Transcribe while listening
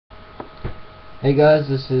Hey guys,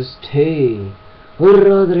 this is T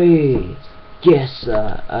Rodriguez,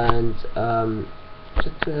 and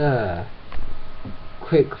just a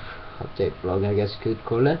quick update vlog, I guess you could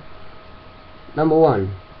call it. Number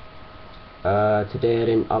one, today I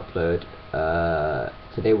didn't upload.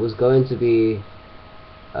 Today was going to be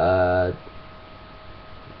an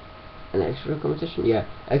extra competition. Yeah,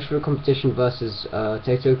 extra competition versus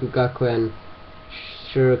Teitoku Gakuen,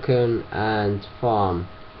 Shuriken, and Farm.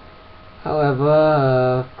 However,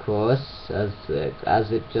 of course, as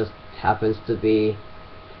it just happens to be,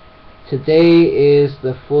 today is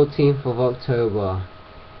the 14th of October,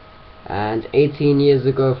 and 18 years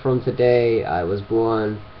ago from today I was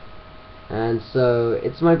born, and so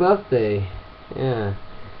it's my birthday. Yeah,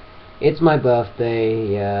 it's my birthday.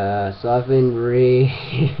 Yeah, so I've been well,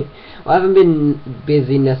 I haven't been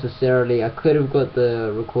busy necessarily. I could have got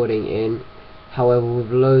the recording in. However,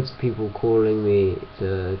 with loads of people calling me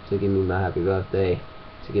to give me my happy birthday,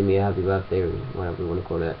 to give me a happy birthday, whatever you want to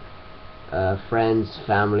call it, friends,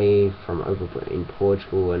 family from over in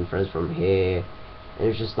Portugal, and friends from here, and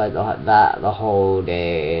it's just like the whole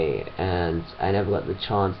day, and I never got the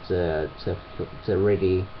chance to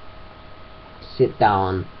really sit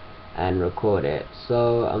down and record it.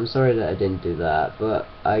 So I'm sorry that I didn't do that, but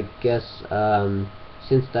I guess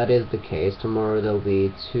since that is the case, tomorrow there'll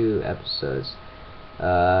be 2 episodes,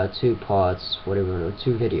 2 parts, whatever you know,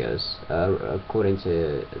 2 videos, according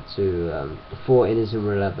to 4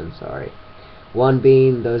 Inazuma 11. Sorry, one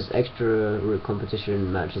being those extra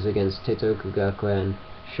competition matches against Teitoku Gakuen,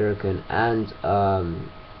 Shuriken, and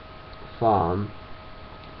Farm.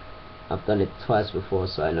 I've done it twice before,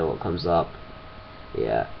 so I know what comes up.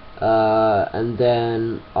 Yeah. And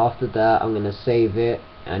then after that I'm gonna save it,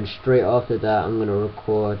 and straight after that I'm gonna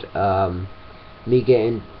record me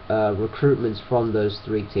getting recruitments from those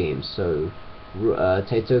 3 teams, so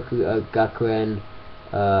Teitoku Gakuen,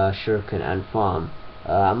 Shuriken, and Farm.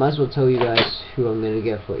 I might as well tell you guys who I'm gonna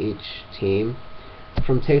get for each team.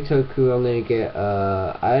 From Teitoku I'm gonna get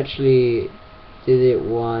I actually did it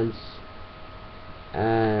once,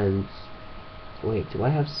 and wait, do I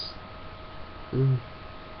have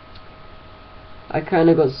I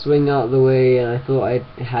kinda got swing out of the way, and I thought I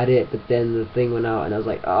had it, but then the thing went out and I was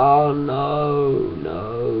like, oh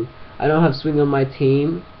no, I don't have swing on my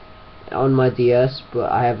team on my DS,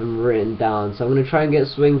 but I have them written down, so I'm gonna try and get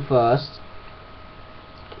swing first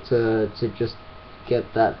to just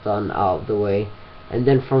get that done out of the way, and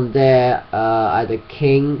then from there either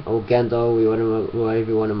King or Gendo, whatever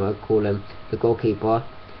you want to call him, the goalkeeper,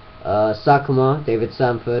 Sakuma, David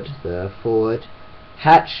Sanford, the forward,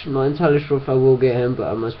 Hatch, not entirely sure if I will get him, but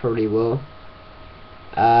I most probably will,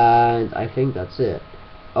 and I think that's it.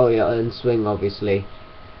 Oh yeah, and swing obviously.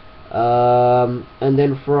 And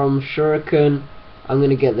then from Shuriken I'm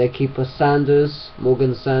gonna get their keeper Sanders,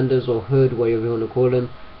 Morgan Sanders, or Hood, whatever you want to call him,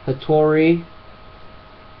 Hattori,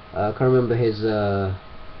 I can't remember his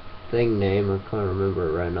thing name, I can't remember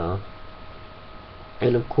it right now,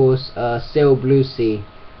 and of course Sail Blue Sea,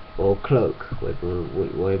 or Cloak,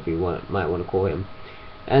 whatever you might want to call him.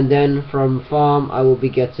 And then from Farm I will be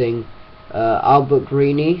getting Albert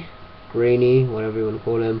Greeny, whatever you want to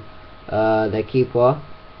call him, their keeper,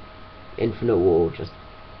 Infinite Wall, just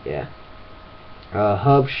yeah,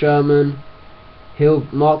 Herb Sherman,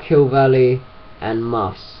 Mark Hill Valley, and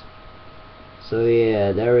Muffs. So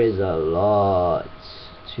yeah, there is a lot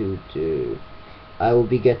to do. I will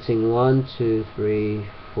be getting 1, 2, 3,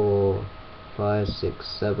 4, 5, 6,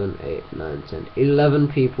 7, 8, 9, 10, 11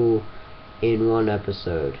 people in one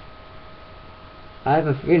episode. I have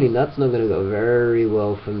a feeling that's not gonna go very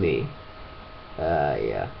well for me.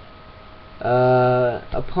 Yeah.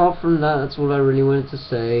 Apart from that, that's all I really wanted to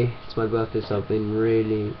say. It's my birthday, so I've been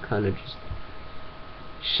really kind of just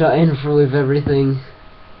shut in with everything.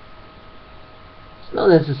 It's not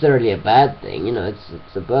necessarily a bad thing, you know.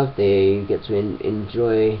 It's a birthday. You get to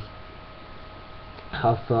enjoy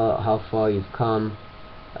how far you've come.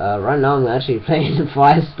 Right now I'm actually playing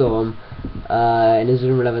Firestorm, in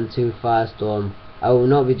Inazuma 11 2 Firestorm. I will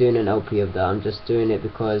not be doing an LP of that. I'm just doing it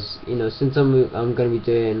because, you know, since I'm going to be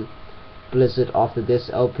doing Blizzard after this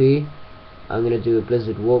LP, I'm going to do a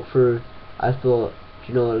Blizzard walkthrough. I thought,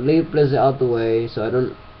 you know, leave Blizzard out the way so I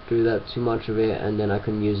don't do that too much of it, and then I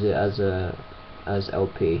can use it as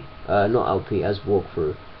LP, not LP, as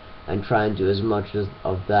walkthrough, and try and do as much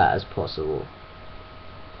of that as possible.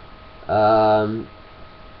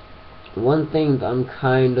 One thing that I'm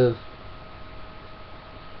kind of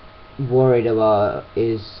worried about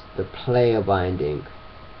is the player binding.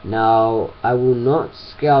 Now, I will not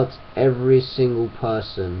scout every single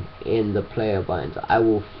person in the player binder. I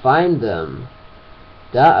will find them,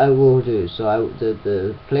 That I will do. So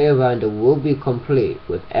the player binder will be complete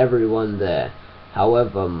with everyone there.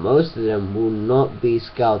 However, most of them will not be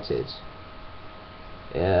scouted.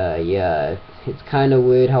 Yeah, it's kind of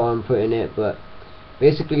weird how I'm putting it, but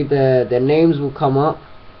basically their names will come up,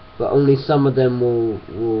 but only some of them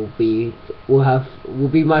will be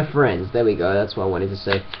my friends. There we go. That's what I wanted to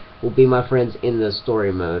say. Will be my friends in the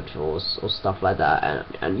story mode or stuff like that.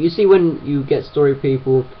 And you see, when you get story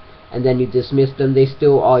people and then you dismiss them, they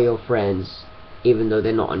still are your friends, even though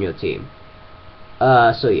they're not on your team.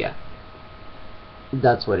 So yeah,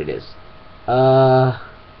 that's what it is. I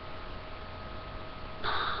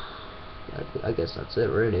guess that's it,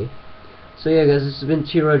 really. So yeah, guys, this has been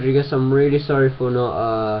T Rodriguez. I'm really sorry for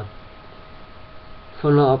not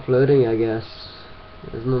uploading. I guess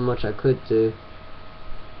there's not much I could do,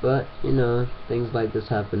 but you know, things like this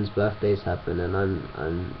happens. Birthdays happen, and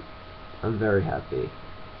I'm very happy.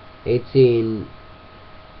 18.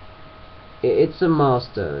 It's a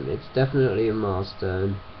milestone. It's definitely a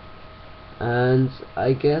milestone, and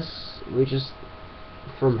I guess we just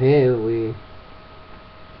from here we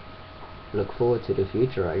look forward to the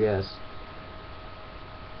future, I guess.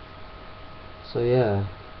 So yeah.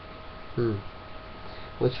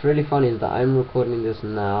 What's really funny is that I'm recording this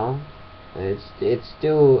now. It's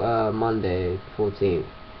still Monday 14th,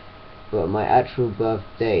 but my actual birth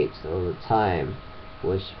date or the time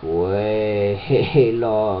was way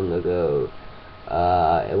long ago.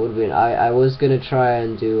 It would have been I was gonna try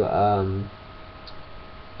and do a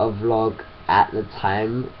vlog at the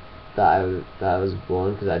time that I was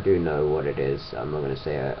born, because I do know what it is. I'm not gonna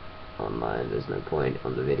say it online. There's no point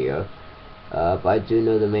on the video. But I do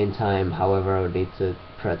know the main time. However, I would need to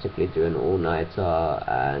practically do an all-nighter,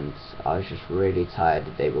 and I was just really tired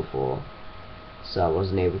the day before, so I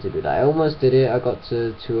wasn't able to do that. I almost did it. I got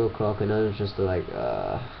to 2 o'clock and I was just like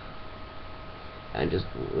and just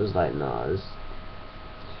was like, nah,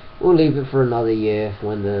 we'll leave it for another year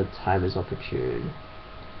when the time is opportune.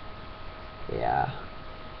 Yeah.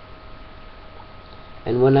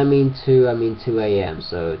 And when I mean 2, I mean 2 AM,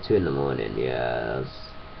 so 2 in the morning. Yeah,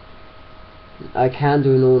 I can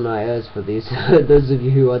do an all-nighters for these those of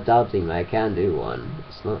you who are doubting me. I can do one.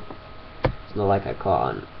 It's not like I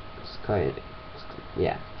can't. It's kind of,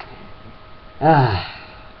 yeah. Yeah.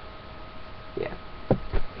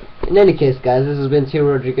 In any case, guys, this has been T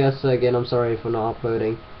Rodriguez. So again, I'm sorry for not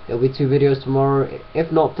uploading. There'll be 2 videos tomorrow,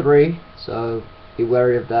 if not 3, so be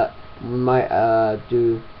wary of that. We might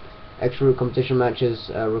do extra route competition matches,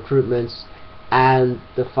 recruitments, and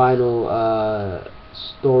the final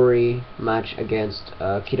story match against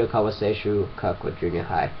Kido Kawaseishu Kirkwood Junior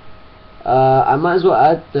High. I might as well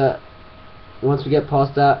add that once we get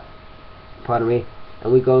past that, pardon me,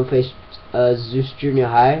 and we go and face Zeus Junior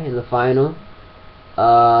High in the final,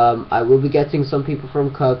 I will be getting some people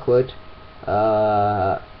from Kirkwood.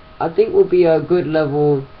 I think will be a good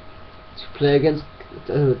level to play against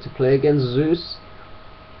Zeus,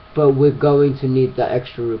 but we're going to need that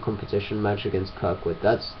extra route competition match against Kirkwood.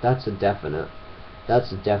 That's a definite.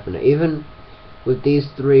 That's a definite. Even with these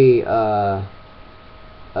 3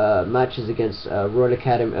 matches against Royal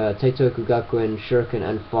Academy, Teitoku Gakuen, Shuriken,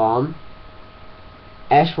 and Farm,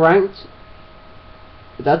 S ranked,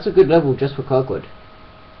 that's a good level just for Kirkwood.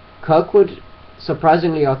 Kirkwood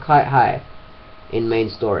surprisingly are quite high in main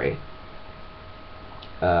story.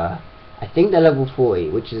 I think they're level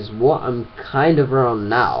 40, which is what I'm kind of around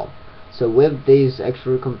now. So with these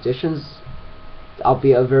extra competitions, I'll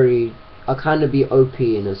kind of be OP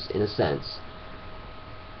in a sense.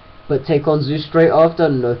 But take on Zeus straight after?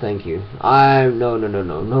 No, thank you.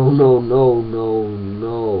 No,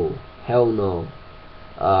 hell no.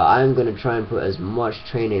 I'm gonna try and put as much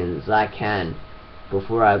training as I can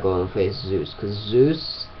before I go and face Zeus, because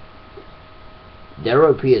Zeus, they're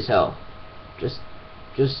OP as hell. Just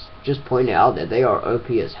point it out there. They are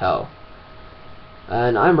OP as hell.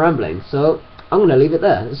 And I'm rambling, so I'm gonna leave it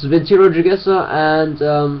there. This has been T Rodriguez, and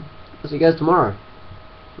I'll see you guys tomorrow.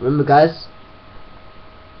 Remember, guys,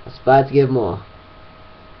 aspire to give more.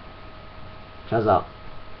 Chaz out.